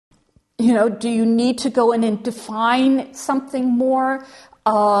Do you need to go in and define something more?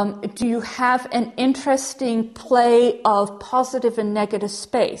 Do you have an interesting play of positive and negative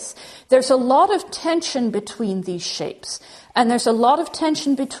space? There's a lot of tension between these shapes, and there's a lot of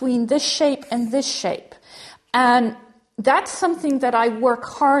tension between this shape and this shape. And that's something that I work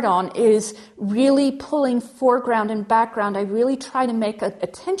hard on, is really pulling foreground and background. I really try to make a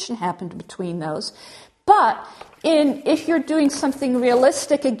tension happen between those. But if you're doing something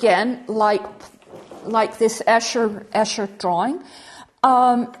realistic again, like this Escher drawing,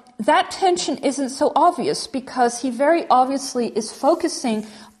 that tension isn't so obvious, because he very obviously is focusing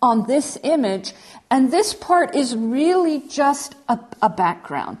on this image, and this part is really just a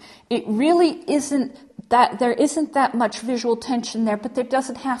background. It really isn't that, there isn't that much visual tension there, but there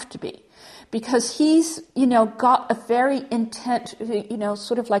doesn't have to be, because he's, got a very intent,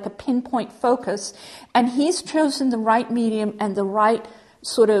 sort of like a pinpoint focus, and he's chosen the right medium and the right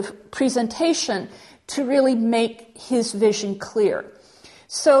sort of presentation to really make his vision clear.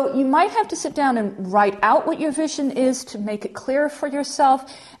 So you might have to sit down and write out what your vision is to make it clearer for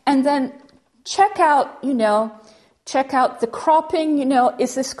yourself, and then check out the cropping.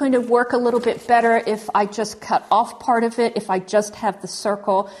 Is this going to work a little bit better if I just cut off part of it? If I just have the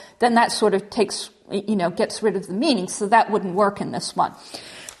circle, then that sort of gets rid of the meaning, so that wouldn't work in this one.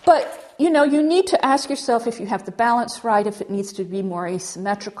 But you need to ask yourself if you have the balance right, if it needs to be more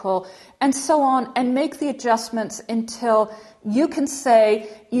asymmetrical, and so on, and make the adjustments until you can say,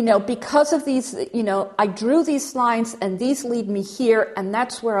 because of these, I drew these lines and these lead me here, and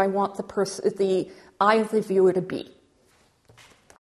that's where I want the eye of the viewer to be.